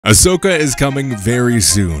Ahsoka is coming very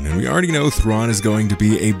soon, and we already know Thrawn is going to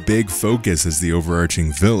be a big focus as the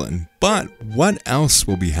overarching villain. But what else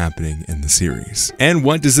will be happening in the series? And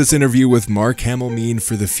what does this interview with Mark Hamill mean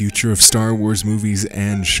for the future of Star Wars movies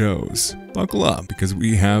and shows? Buckle up, because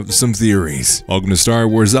we have some theories. Welcome to Star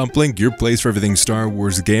Wars Uplink, your place for everything Star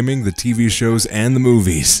Wars gaming, the TV shows, and the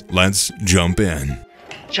movies. Let's jump in.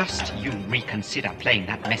 Just you reconsider playing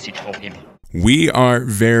that message for him. We are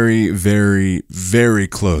very, very, very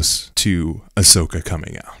close to Ahsoka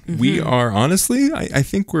coming out. We are, honestly, I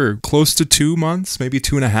think we're close to 2 months, maybe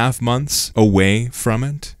 2.5 months away from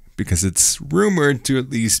it, because it's rumored to at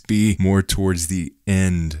least be more towards the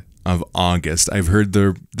end of August. I've heard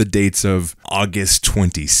the dates of August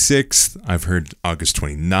 26th. I've heard August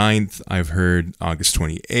 29th. I've heard August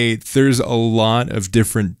 28th. There's a lot of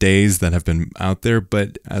different days that have been out there,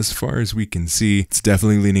 but as far as we can see, it's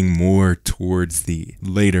definitely leaning more towards the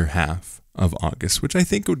later half of August, which I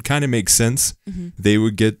think would kind of make sense. They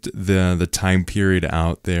would get the time period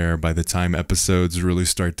out there by the time episodes really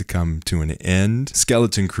start to come to an end.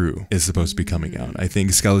 Skeleton Crew is supposed to be coming out. I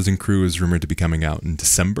think Skeleton Crew is rumored to be coming out in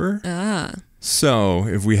December. So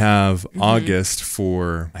if we have August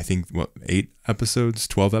for, I think, 8 episodes,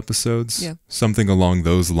 12 episodes, something along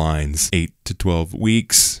those lines, 8 to 12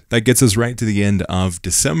 weeks, that gets us right to the end of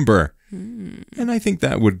December. And I think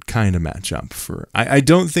that would kind of match up for... I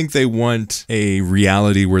don't think they want a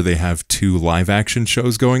reality where they have 2 live-action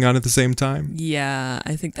shows going on at the same time. Yeah,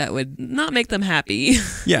 I think that would not make them happy.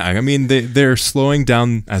 Yeah, I mean, they're slowing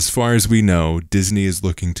down. As far as we know, Disney is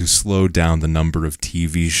looking to slow down the number of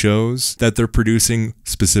TV shows that they're producing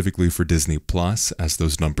specifically for Disney Plus, as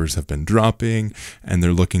those numbers have been dropping, and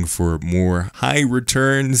they're looking for more high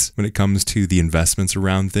returns when it comes to the investments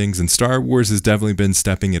around things. And Star Wars has definitely been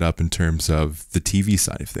stepping it up in terms of the TV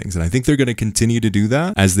side of things. And I think they're going to continue to do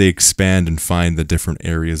that as they expand and find the different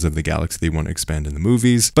areas of the galaxy they want to expand in the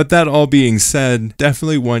movies. But that all being said,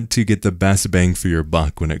 definitely want to get the best bang for your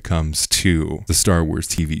buck when it comes to the Star Wars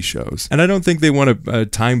TV shows. And I don't think they want a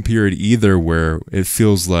time period either where it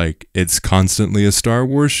feels like it's constantly a Star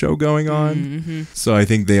Wars show going on. So I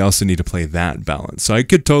think they also need to play that balance. So I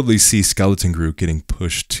could totally see Skeleton Crew getting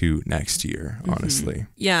pushed to next year, honestly.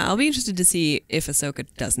 Yeah, I'll be interested to see if Ahsoka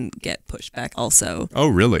doesn't get pushed back also. Oh,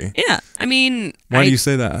 really? Yeah. I mean... Why do you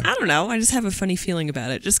say that? I don't know. I just have a funny feeling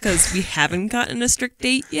about it. Just because we haven't gotten a strict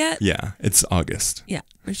date yet. Yeah, it's August. Yeah,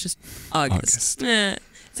 it's just August.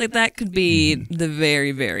 It's like that could be the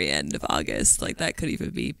very, very end of August. Like that could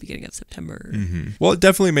even be beginning of September. Well, it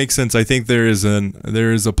definitely makes sense. I think there is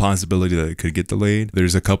a possibility that it could get delayed.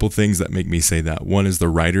 There's a couple things that make me say that. One is the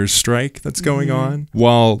writer's strike that's going on.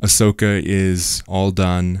 While Ahsoka is all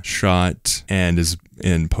done, shot, and is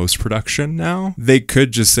in post-production now, they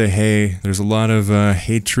could just say, hey, there's a lot of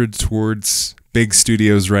hatred towards big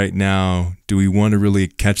studios right now. Do we want to really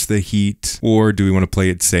catch the heat, or do we want to play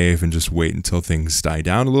it safe and just wait until things die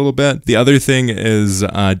down a little bit? The other thing is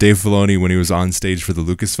Dave Filoni, when he was on stage for the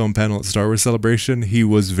Lucasfilm panel at Star Wars Celebration, he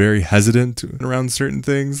was very hesitant around certain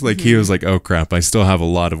things. Like he was like, oh crap, I still have a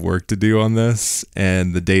lot of work to do on this,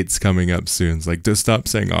 and the date's coming up soon. It's like, just stop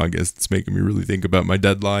saying August. It's making me really think about my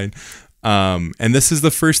deadline. And this is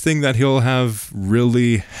the first thing that he'll have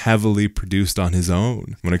really heavily produced on his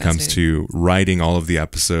own when it comes to writing all of the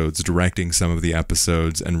episodes, directing some of the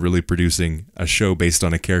episodes, and really producing a show based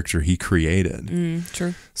on a character he created.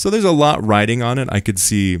 True. So there's a lot riding on it. I could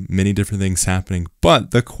see many different things happening.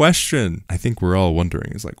 But the question I think we're all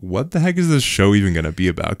wondering is like, what the heck is this show even going to be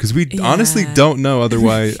about? Because we honestly don't know other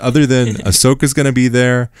than Ahsoka's going to be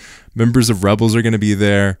there, members of Rebels are going to be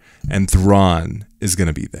there, and Thrawn is going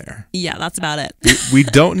to be there. Yeah, that's about it. We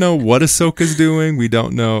don't know what Ahsoka's doing. We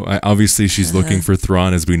don't know. Obviously, she's looking for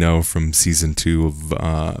Thrawn, as we know from season 2 of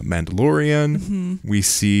Mandalorian. We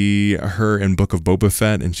see her in Book of Boba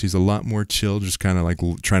Fett, and she's a lot more chill, just kind of like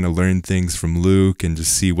trying to learn things from Luke and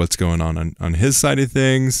just see what's going on his side of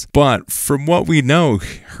things. But from what we know,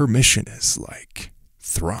 her mission is like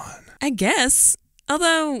Thrawn. I guess.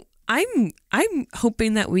 Although I'm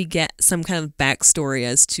hoping that we get some kind of backstory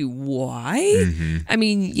as to why. I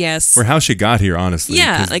mean, yes. Or how she got here, honestly.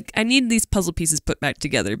 Yeah, like I need these puzzle pieces put back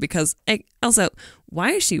together because also,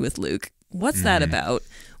 why is she with Luke? What's that about?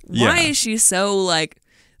 Why is she so like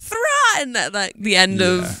Thrawn at like the end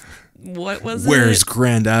of what was Where's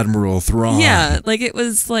Grand Admiral Thrawn? Yeah, like it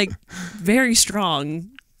was like very strong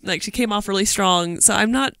Like, she came off really strong. So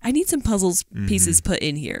I need some puzzles pieces put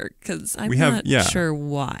in here because I'm not sure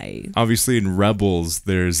why. Obviously, in Rebels,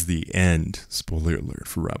 there's the end. Spoiler alert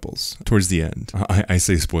for Rebels. Towards the end. I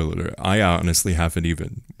say spoiler alert. I honestly haven't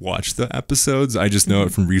even watched the episodes. I just know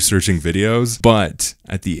it from researching videos. But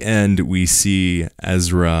at the end, we see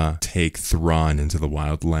Ezra take Thrawn into the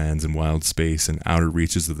wild lands and wild space and outer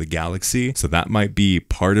reaches of the galaxy. So that might be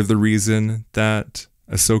part of the reason that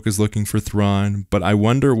Ahsoka's looking for Thrawn, but I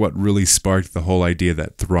wonder what really sparked the whole idea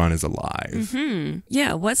that Thrawn is alive.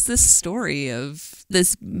 Yeah, what's this story of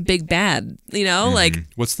this big bad? You know, like,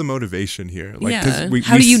 what's the motivation here? Like, yeah,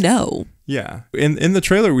 how do you know? Yeah, in the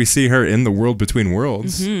trailer we see her in the world between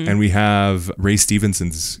worlds, and we have Ray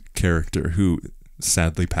Stevenson's character who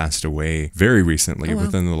sadly passed away very recently,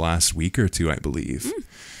 within the last week or two, I believe.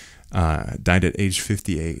 Died at age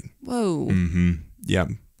 58. Whoa. Yeah.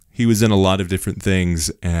 He was in a lot of different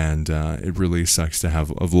things, and it really sucks to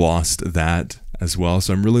have lost that as well.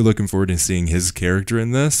 So I'm really looking forward to seeing his character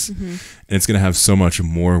in this. And it's going to have so much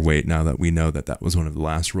more weight now that we know that that was one of the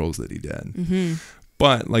last roles that he did.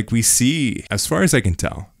 But like we see, as far as I can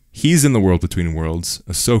tell, he's in the world between worlds.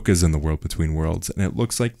 Ahsoka's in the world between worlds. And it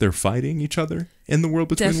looks like they're fighting each other in the world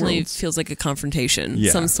between worlds. Definitely feels like a confrontation.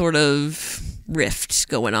 Some sort of rift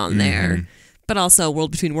going on there. But also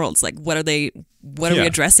world between worlds. Like, what are we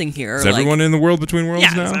addressing here? Is everyone in the world between worlds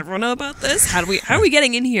now? Does everyone know about this? How are we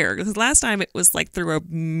getting in here? Because last time it was like through a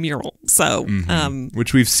mural. So,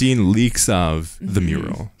 which we've seen leaks of the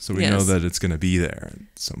mural. So we know that it's going to be there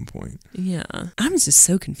at some point. Yeah. I'm just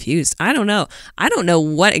so confused. I don't know. I don't know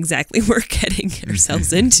what exactly we're getting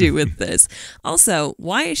ourselves into with this. Also,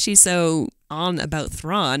 why is she so on about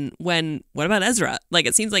Thrawn what about Ezra? Like,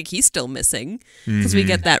 it seems like he's still missing because we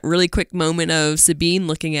get that really quick moment of Sabine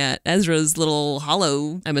looking at Ezra's little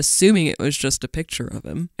holo. I'm assuming it was just a picture of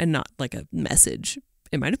him and not like a message.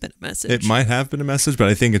 It might have been a message. It might have been a message, but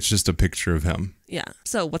I think it's just a picture of him. Yeah.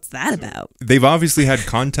 So what's that about? They've obviously had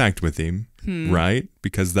contact with him, right?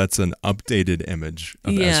 Because that's an updated image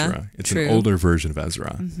of Ezra. It's an older version of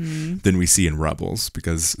Ezra than we see in Rebels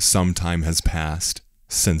because some time has passed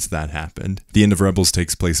since that happened. The end of Rebels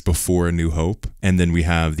takes place before A New Hope, and then we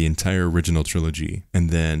have the entire original trilogy, and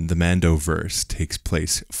then the Mandoverse takes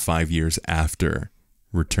place 5 years after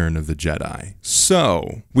Return of the Jedi.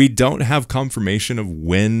 So we don't have confirmation of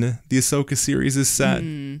when the Ahsoka series is set,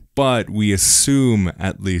 but we assume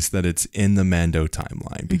at least that it's in the Mando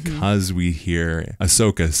timeline because we hear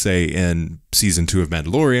Ahsoka say in season 2 of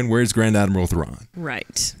Mandalorian, "Where's Grand Admiral Thrawn?"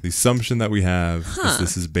 Right. The assumption that we have is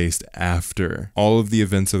this is based after all of the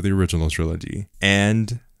events of the original trilogy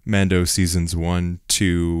and Mando seasons 1,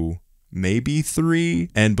 2, maybe 3,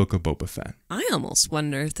 and Book of Boba Fett. I almost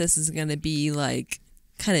wonder if this is going to be like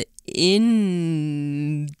kind of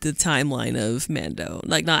in the timeline of Mando,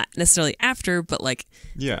 like not necessarily after, but like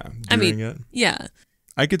during it. Yeah,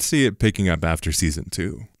 I could see it picking up after season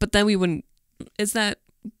 2. But then we wouldn't. Is that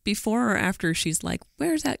before or after she's like,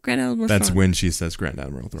 "Where's that Grand Admiral?" That's when she says Grand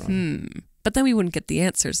Admiral Thrawn. But then we wouldn't get the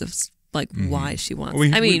answers of like why she wants.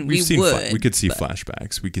 We would. We could see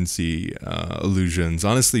flashbacks. We can see allusions.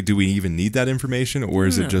 Honestly, do we even need that information, or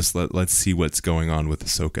is it just let's see what's going on with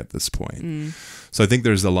Ahsoka at this point? So I think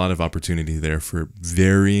there's a lot of opportunity there for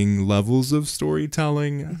varying levels of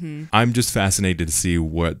storytelling. I'm just fascinated to see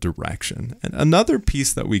what direction. And another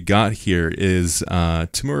piece that we got here is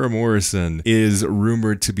Temura Morrison is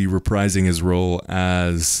rumored to be reprising his role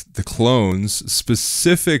as the clones,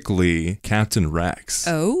 specifically Captain Rex.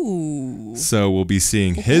 Oh. So we'll be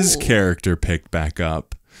seeing his character picked back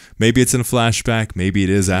up. Maybe it's in a flashback. Maybe it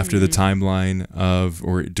is after the timeline of,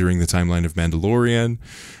 or during the timeline of Mandalorian.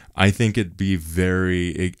 I think it'd be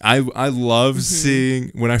very. I love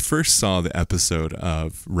seeing when I first saw the episode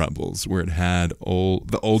of Rebels where it had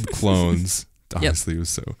the old clones. Honestly, it was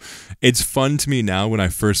so. It's fun to me now. When I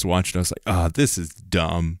first watched it, I was like, this is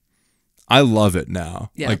dumb. I love it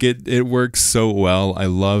now. Yeah. Like it works so well. I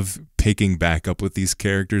love picking back up with these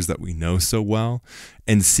characters that we know so well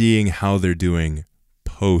and seeing how they're doing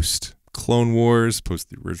post Clone Wars, post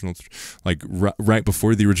the original, like right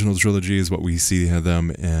before the original trilogy is what we see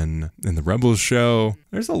them in the Rebels show.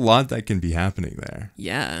 There's a lot that can be happening there.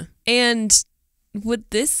 Yeah. And would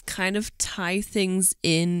this kind of tie things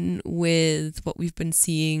in with what we've been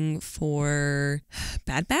seeing for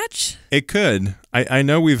Bad Batch? It could. I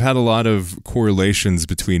know we've had a lot of correlations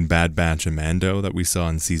between Bad Batch and Mando that we saw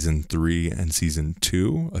in season 3 and season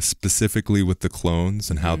 2, specifically with the clones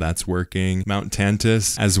and how that's working. Mount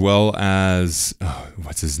Tantus, as well as,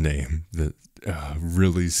 what's his name? The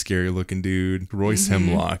really scary looking dude, Royce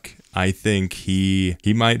Hemlock. I think he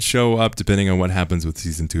might show up depending on what happens with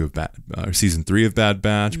season 3 of Bad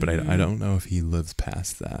Batch, but I don't know if he lives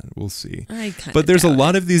past that. We'll see. But there's a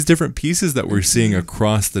lot of these different pieces that we're seeing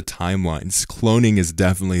across the timelines. Cloning is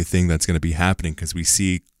definitely a thing that's going to be happening because we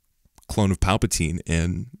see clone of Palpatine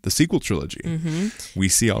in the sequel trilogy. We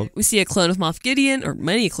see a clone of Moff Gideon, or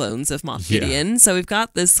many clones of Moff Gideon. So we've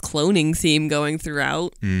got this cloning theme going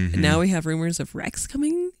throughout. And now we have rumors of Rex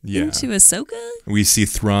coming into Ahsoka. We see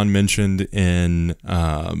Thrawn mentioned in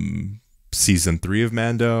season 3 of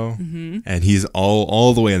Mando, and he's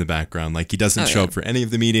all the way in the background. Like, he doesn't show up for any of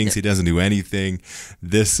the meetings. He doesn't do anything.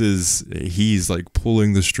 He's like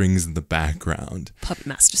pulling the strings in the background, puppet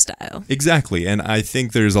master style. Exactly. And I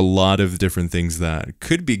think there's a lot of different things that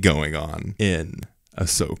could be going on in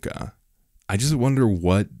Ahsoka. I just wonder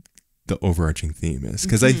what the overarching theme is,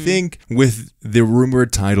 because I think with the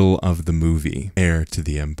rumored title of the movie, Heir to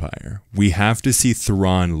the Empire, we have to see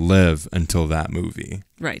Thrawn live until that movie,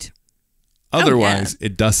 right? Otherwise,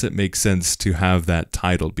 it doesn't make sense to have that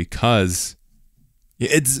title, because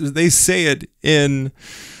they say it in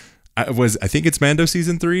I think it's Mando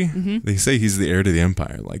season 3. They say he's the heir to the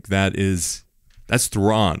Empire. Like, that's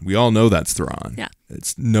Thrawn. We all know that's Thrawn. Yeah,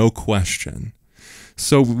 it's no question.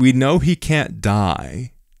 So we know he can't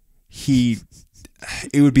die.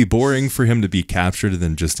 It would be boring for him to be captured and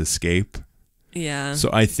then just escape. Yeah. So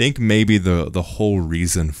I think maybe the whole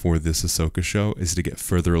reason for this Ahsoka show is to get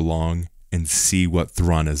further along and see what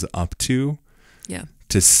Thrawn is up to. Yeah.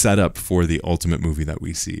 To set up for the ultimate movie that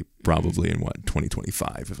we see probably in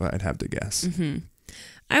 2025, if I'd have to guess.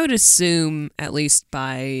 I would assume at least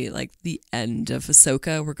by like the end of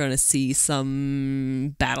Ahsoka, we're going to see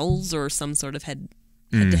some battles or some sort of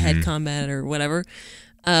head-to-head combat or whatever.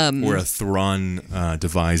 Or a Thrawn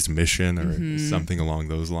devised mission or something along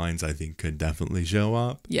those lines, I think could definitely show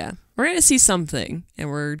up. Yeah. We're going to see something,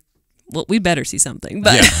 and we better see something.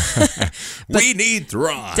 But, we need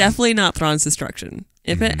Thrawn. Definitely not Thrawn's destruction.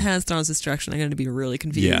 If it has Thrawn's destruction, I'm going to be really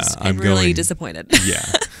confused and really disappointed. Yeah.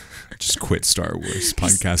 Just quit Star Wars.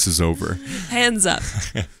 Podcast is over. Hands up.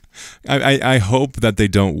 I hope that they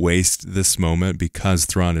don't waste this moment, because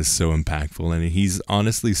Thrawn is so impactful, and he's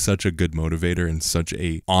honestly such a good motivator and such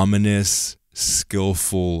a ominous,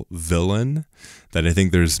 skillful villain that I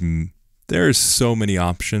think there's so many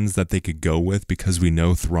options that they could go with, because we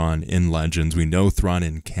know Thrawn in Legends, we know Thrawn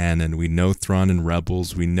in canon, we know Thrawn in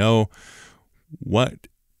Rebels, we know what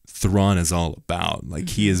Thrawn is all about. Like,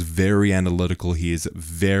 he is very analytical. He's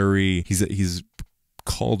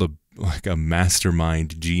called a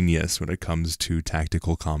mastermind genius when it comes to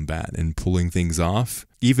tactical combat and pulling things off.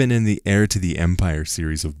 Even in the Heir to the Empire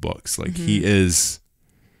series of books, like he's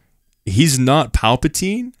not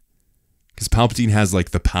Palpatine, because Palpatine has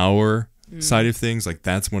like the power side of things. Like,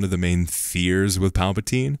 that's one of the main fears with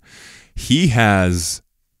Palpatine. He has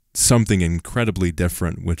something incredibly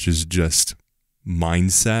different, which is just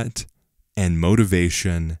mindset and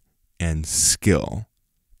motivation and skill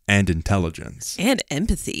and intelligence and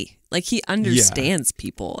empathy. Like, he understands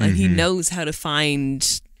people, and he knows how to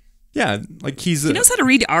find. Yeah, like he knows how to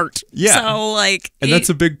read art. Yeah, so like, and that's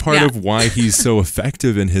a big part of why he's so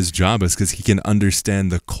effective in his job, is because he can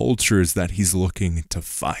understand the cultures that he's looking to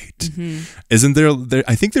fight. Isn't there?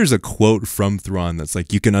 I think there's a quote from Thrawn that's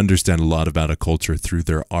like, "You can understand a lot about a culture through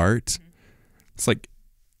their art." It's like,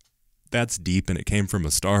 that's deep, and it came from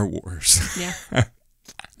a Star Wars. Yeah.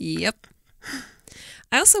 Yep.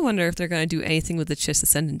 I also wonder if they're going to do anything with the Chiss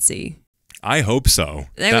ascendancy. I hope so.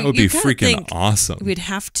 That would be freaking awesome. We'd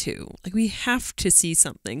have to. Like, we have to see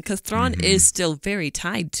something, because Thrawn is still very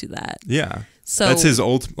tied to that. Yeah. So that's his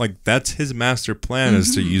that's his master plan,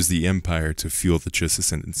 is to use the Empire to fuel the Chiss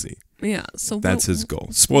ascendancy. Yeah. So that's his goal.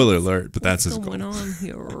 Spoiler alert, but that's his goal. What's going on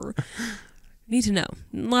here? Need to know.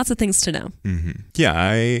 Lots of things to know. Yeah,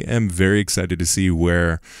 I am very excited to see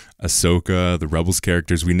where Ahsoka, the Rebels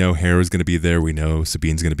characters, we know Hera's going to be there, we know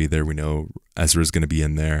Sabine's going to be there, we know Ezra's going to be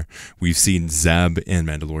in there. We've seen Zebb in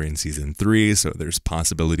Mandalorian Season 3, so there's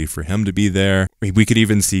possibility for him to be there. We could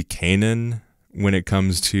even see Kanan when it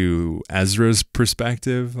comes to Ezra's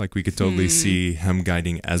perspective. Like, we could totally see him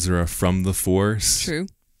guiding Ezra from the Force. True.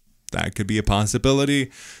 That could be a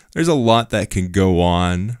possibility. There's a lot that can go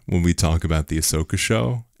on when we talk about the Ahsoka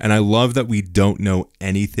show, and I love that we don't know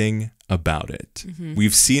anything about it.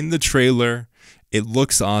 We've seen the trailer, It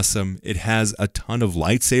looks awesome. It has a ton of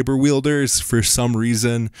lightsaber wielders for some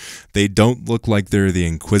reason. They don't look like they're the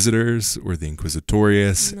Inquisitors or the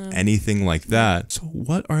Inquisitorius, anything like that. So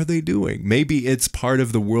what are they doing? Maybe it's part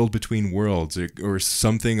of the World Between Worlds or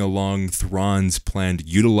something along Thrawn's plan to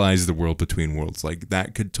utilize the World Between Worlds. Like,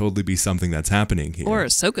 that could totally be something that's happening here. Or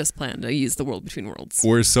Ahsoka's plan to use the World Between Worlds.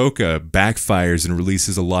 Or Ahsoka backfires and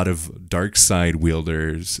releases a lot of dark side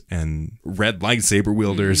wielders and red lightsaber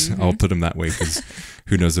wielders. I'll put them that way because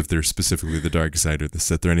who knows if they're specifically the dark side or the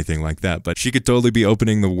Sith or anything like that. But she could totally be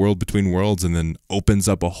opening the World Between Worlds and then opens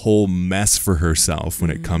up a whole mess for herself when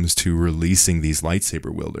it comes to releasing these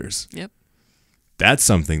lightsaber wielders. Yep. That's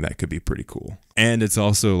something that could be pretty cool. And it's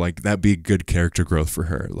also like, that'd be good character growth for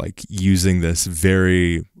her. Like, using this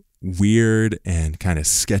very weird and kind of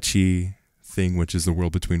sketchy thing, which is the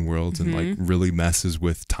World Between Worlds, and like really messes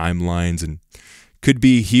with timelines and could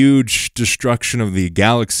be huge destruction of the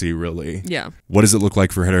galaxy, really. Yeah. What does it look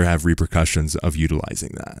like for her to have repercussions of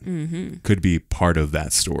utilizing that? Could be part of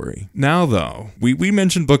that story. Now, though, we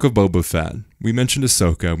mentioned Book of Boba Fett. We mentioned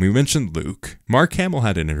Ahsoka. We mentioned Luke. Mark Hamill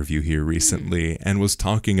had an interview here recently and was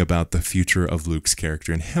talking about the future of Luke's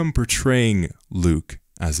character and him portraying Luke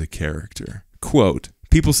as a character. Quote,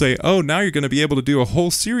 people say, oh, now you're going to be able to do a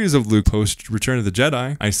whole series of Luke post Return of the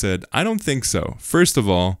Jedi. I said, I don't think so. First of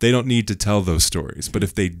all, they don't need to tell those stories. But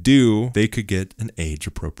if they do, they could get an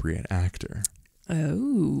age-appropriate actor.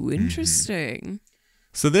 Oh, interesting.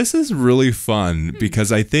 So this is really fun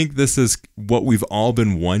because I think this is what we've all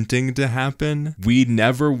been wanting to happen. We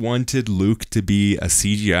never wanted Luke to be a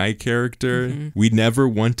CGI character. We never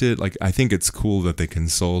wanted, like, I think it's cool that they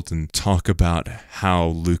consult and talk about how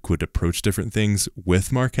Luke would approach different things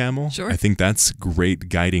with Mark Hamill. Sure. I think that's great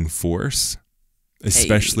guiding force.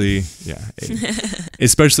 Especially,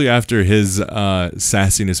 especially after his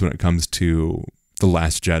sassiness when it comes to The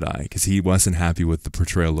Last Jedi, because he wasn't happy with the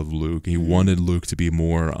portrayal of Luke. He wanted Luke to be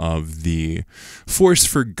more of the force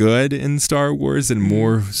for good in Star Wars and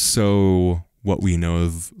more so what we know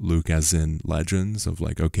of Luke as in Legends, of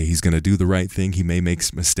like, okay, he's going to do the right thing. He may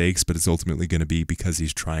make mistakes, but it's ultimately going to be because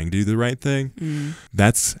he's trying to do the right thing.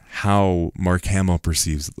 That's how Mark Hamill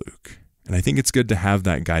perceives Luke. And I think it's good to have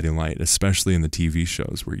that guiding light, especially in the TV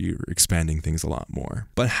shows where you're expanding things a lot more.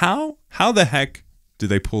 But how the heck do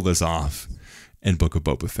they pull this off in Book of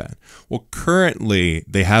Boba Fett? Well, currently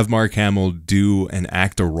they have Mark Hamill do and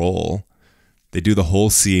act a role. They do the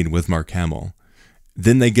whole scene with Mark Hamill.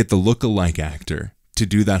 Then they get the lookalike actor to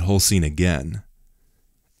do that whole scene again.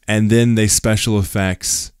 And then they special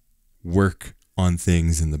effects work on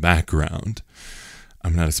things in the background.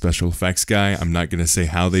 I'm not a special effects guy. I'm not going to say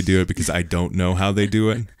how they do it because I don't know how they do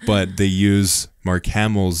it. But they use Mark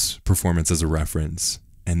Hamill's performance as a reference.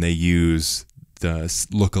 And they use the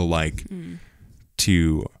lookalike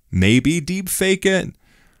to maybe deep fake it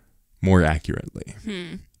more accurately.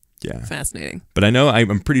 Yeah. Fascinating. But I know,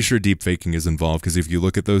 I'm pretty sure deep faking is involved because if you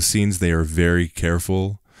look at those scenes, they are very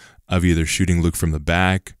careful of either shooting Luke from the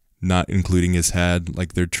back, not including his head.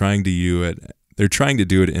 Like they're trying to do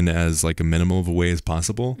it in as like a minimal of a way as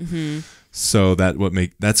possible. So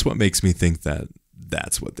that's what makes me think that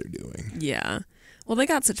that's what they're doing. Yeah. Well, they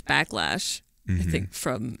got such backlash, I think,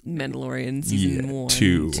 from Mandalorian season 1,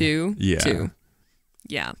 2. Yeah. 2.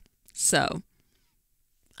 Yeah. So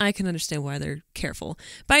I can understand why they're careful.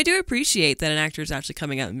 But I do appreciate that an actor is actually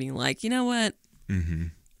coming out and being like, you know what?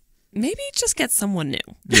 Maybe just get someone new.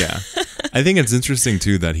 Yeah. I think it's interesting,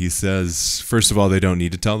 too, that he says, first of all, they don't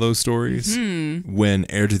need to tell those stories. When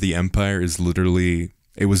Heir to the Empire is literally,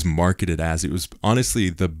 it was marketed as, it was honestly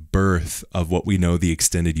the birth of what we know the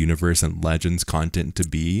extended universe and Legends content to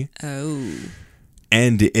be. Oh.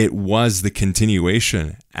 And it was the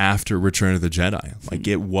continuation after Return of the Jedi. Like,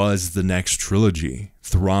 it was the next trilogy.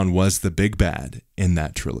 Thrawn was the big bad in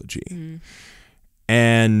that trilogy.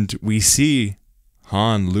 And we see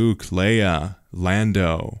Han, Luke, Leia,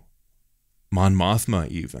 Lando, Mon Mothma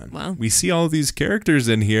even. Wow. We see all these characters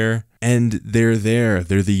in here, and they're there.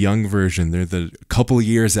 They're the young version. They're the couple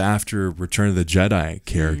years after Return of the Jedi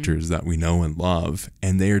characters that we know and love.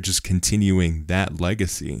 And they are just continuing that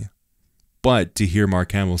legacy. But to hear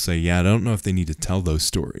Mark Hamill say, yeah, I don't know if they need to tell those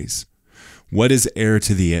stories. What is Heir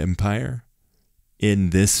to the Empire in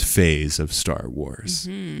this phase of Star Wars?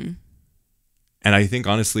 And I think,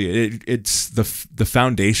 honestly, it's the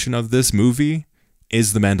foundation of this movie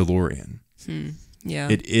is The Mandalorian. Yeah.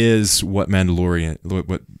 It is what the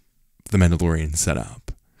Mandalorian set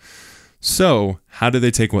up. So how do they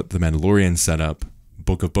take what the Mandalorian set up,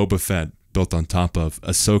 Book of Boba Fett built on top of,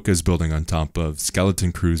 Ahsoka's building on top of,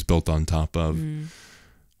 Skeleton Crew's built on top of,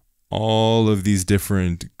 all of these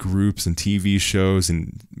different groups and TV shows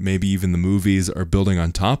and maybe even the movies are building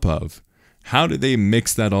on top of. How do they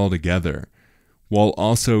mix that all together while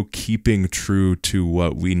also keeping true to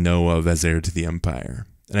what we know of as heir to the Empire?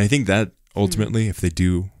 And I think that ultimately, if they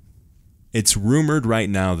do, it's rumored right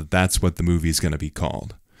now that that's what the movie is going to be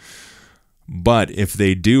called. But if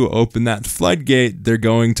they do open that floodgate, they're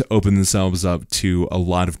going to open themselves up to a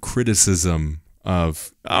lot of criticism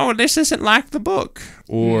of, oh, this isn't like the book,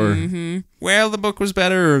 or well, the book was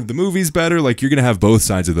better, or the movie's better. Like, you're going to have both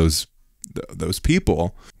sides of those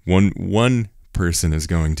people. One person is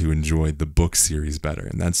going to enjoy the book series better,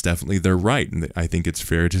 and that's definitely their right, and I think it's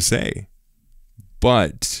fair to say.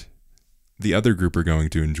 But the other group are going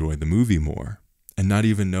to enjoy the movie more and not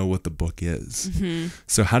even know what the book is.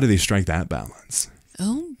 So how do they strike that balance?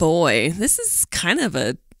 Oh boy, this is kind of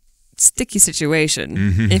a sticky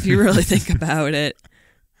situation if you really think about it.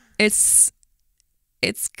 It's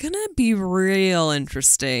gonna be real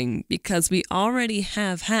interesting because we already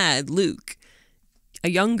have had Luke, a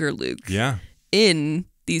younger Luke, in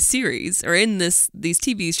these series or in these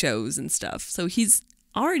TV shows and stuff. So he's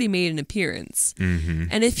already made an appearance.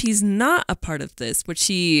 And if he's not a part of this, which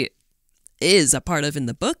he is a part of in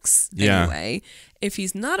the books anyway, if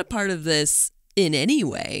he's not a part of this in any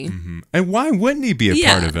way. And why wouldn't he be a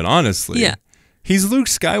part of it, honestly? He's Luke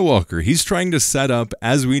Skywalker. He's trying to set up,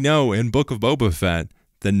 as we know in Book of Boba Fett,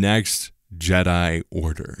 the next Jedi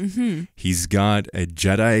Order. He's got a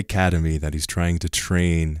Jedi Academy that he's trying to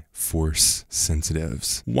train Force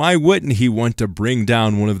sensitives. Why wouldn't he want to bring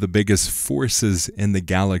down one of the biggest forces in the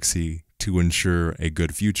galaxy to ensure a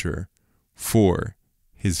good future for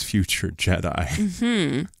his future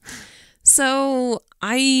Jedi? So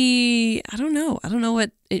I don't know. I don't know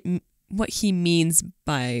what he means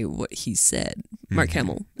by what he said. Mark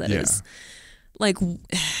Hamill, that is. Like,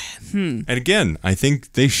 And again, I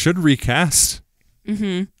think they should recast.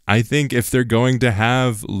 I think if they're going to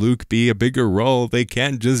have Luke be a bigger role, they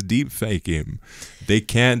can't just deep fake him. They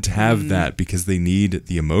can't have that because they need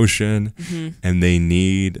the emotion and they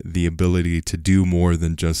need the ability to do more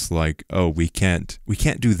than just like, oh, we can't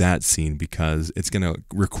do that scene because it's going to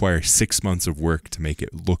require 6 months of work to make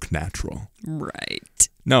it look natural. Right.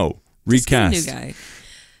 No, recast. Just get a new guy.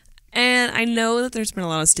 And I know that there's been a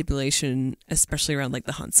lot of stipulation, especially around like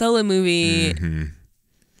the Han Solo movie.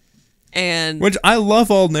 And which I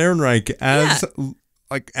love Alden Ehrenreich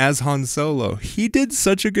as Han Solo. He did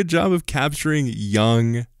such a good job of capturing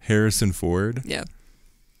young Harrison Ford.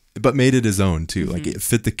 But made it his own too. Like, it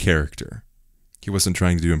fit the character. He wasn't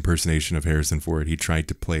trying to do impersonation of Harrison Ford. He tried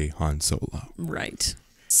to play Han Solo. Right.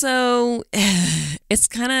 So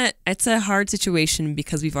it's a hard situation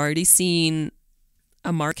because we've already seen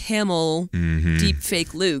a Mark Hamill deep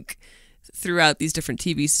fake Luke throughout these different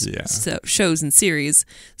TV shows and series.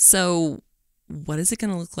 So what is it going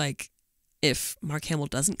to look like if Mark Hamill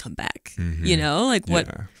doesn't come back? You know, like what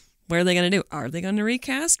are they going to do? Are they going to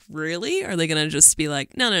recast? Really? Are they going to just be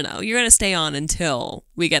like, no, you're going to stay on until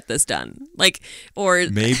we get this done? Like, or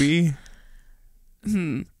maybe.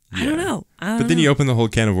 I don't know. But then you open the whole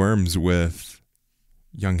can of worms with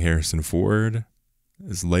young Harrison Ford.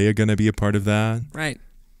 Is Leia going to be a part of that? Right.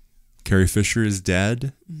 Carrie Fisher is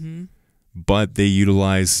dead, but they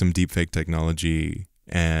utilize some deepfake technology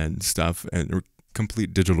and stuff and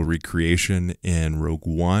complete digital recreation in Rogue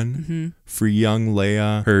One for young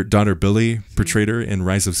Leia. Her daughter Billy portrayed her in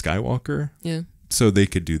Rise of Skywalker. Yeah. So they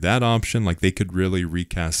could do that option. Like, they could really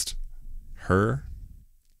recast her.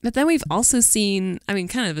 But then we've also seen, I mean,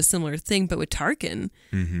 kind of a similar thing, but with Tarkin.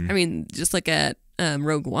 I mean, just like at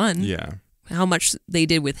Rogue One. Yeah. How much they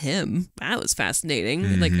did with him. That was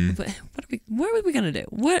fascinating. Like, what are we going to do?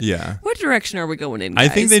 What direction are we going in, guys?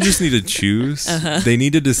 I think they just need to choose. They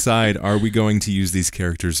need to decide, are we going to use these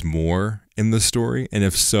characters more in the story? And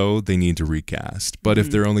if so, they need to recast. But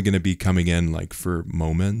if they're only going to be coming in like for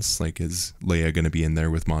moments, like, is Leia going to be in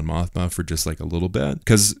there with Mon Mothma for just like a little bit?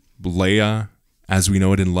 Because Leia, as we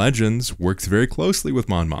know it in Legends, works very closely with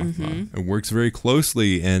Mon Mothma. It works very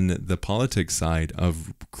closely in the politics side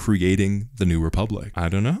of creating the New Republic. I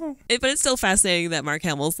don't know. But it's still fascinating that Mark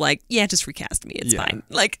Hamill's like, yeah, just recast me. It's fine.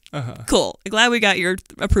 Like, cool. Glad we got your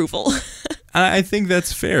approval. I think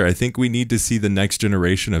that's fair. I think we need to see the next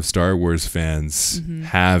generation of Star Wars fans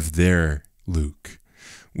have their Luke.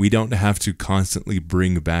 We don't have to constantly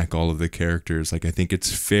bring back all of the characters. Like, I think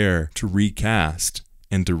it's fair to recast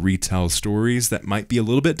and to retell stories that might be a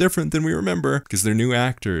little bit different than we remember because they're new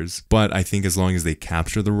actors. But I think as long as they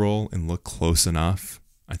capture the role and look close enough,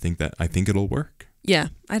 I think it'll work. Yeah,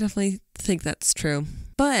 I definitely think that's true.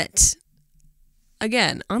 But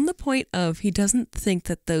again, on the point of he doesn't think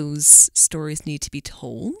that those stories need to be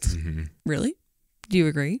told. Mm-hmm. Really? Do you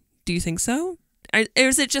agree? Do you think so? Or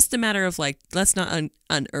is it just a matter of like, let's not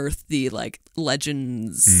unearth the like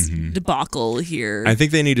legends debacle here? I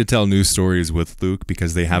think they need to tell new stories with Luke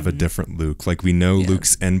because they have a different Luke. Like we know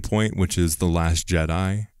Luke's endpoint, which is the Last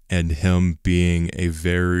Jedi, and him being a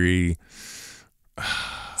very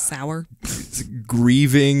sour,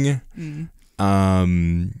 grieving,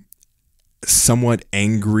 somewhat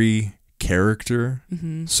angry character.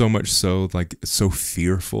 So much so, like so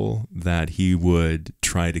fearful that he would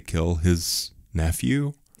try to kill his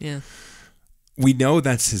nephew. Yeah. We know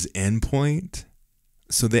that's his endpoint.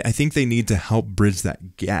 So I think they need to help bridge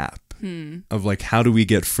that gap of like, how do we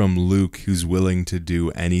get from Luke, who's willing to do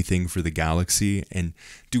anything for the galaxy and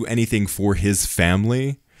do anything for his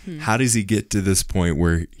family? How does he get to this point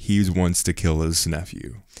where he wants to kill his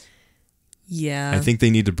nephew? Yeah. I think they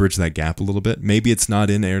need to bridge that gap a little bit. Maybe it's not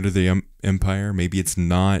in Heir to the Empire. Maybe it's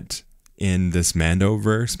not in this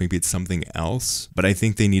Mandoverse. Maybe it's something else. But I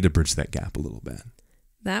think they need to bridge that gap a little bit.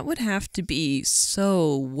 That would have to be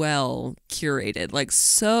so well curated, like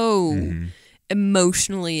so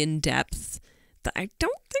emotionally in depth that I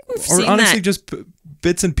don't think we've seen that. Or honestly, just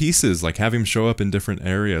bits and pieces, like have him show up in different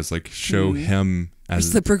areas, like show him as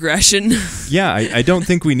just the progression. Yeah, I don't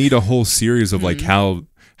think we need a whole series of like how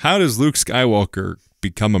does Luke Skywalker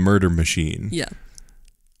become a murder machine? Yeah.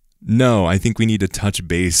 No, I think we need to touch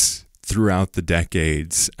base throughout the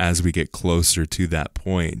decades as we get closer to that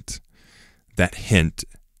point. That hint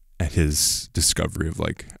at his discovery of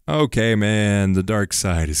like, okay, man, the dark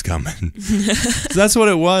side is coming. So that's what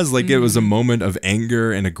it was. Like it was a moment of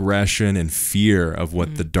anger and aggression and fear of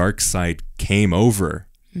what the dark side came over.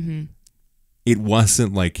 It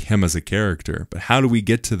wasn't like him as a character, but how do we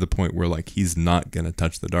get to the point where like he's not going to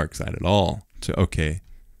touch the dark side at all? To, okay,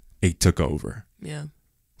 it took over. Yeah.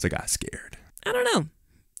 So I got scared. I don't know.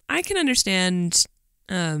 I can understand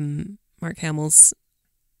Mark Hamill's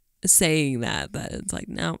saying that it's like,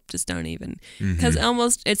 no, just don't even. Because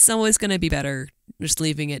it's always going to be better just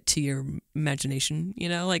leaving it to your imagination, you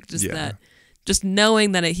know? Like just that, just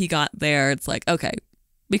knowing that he got there, it's like, okay,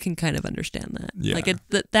 we can kind of understand that. Yeah. Like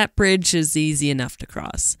that bridge is easy enough to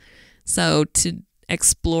cross. So to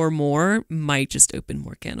explore more might just open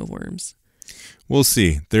more can of worms. We'll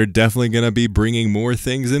see. They're definitely going to be bringing more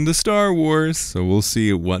things into Star Wars, so we'll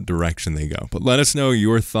see what direction they go. But let us know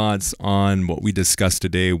your thoughts on what we discussed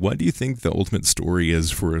today. What do you think the ultimate story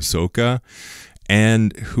is for Ahsoka?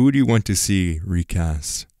 And who do you want to see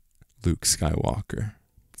recast Luke Skywalker?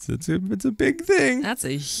 It's a big thing. That's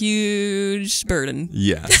a huge burden.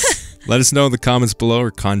 Yes. Let us know in the comments below or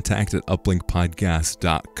contact at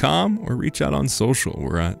uplinkpodcast.com or reach out on social.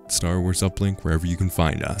 We're at Star Wars Uplink, wherever you can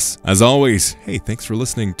find us. As always, hey, thanks for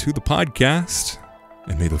listening to the podcast,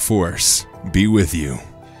 and may the Force be with you.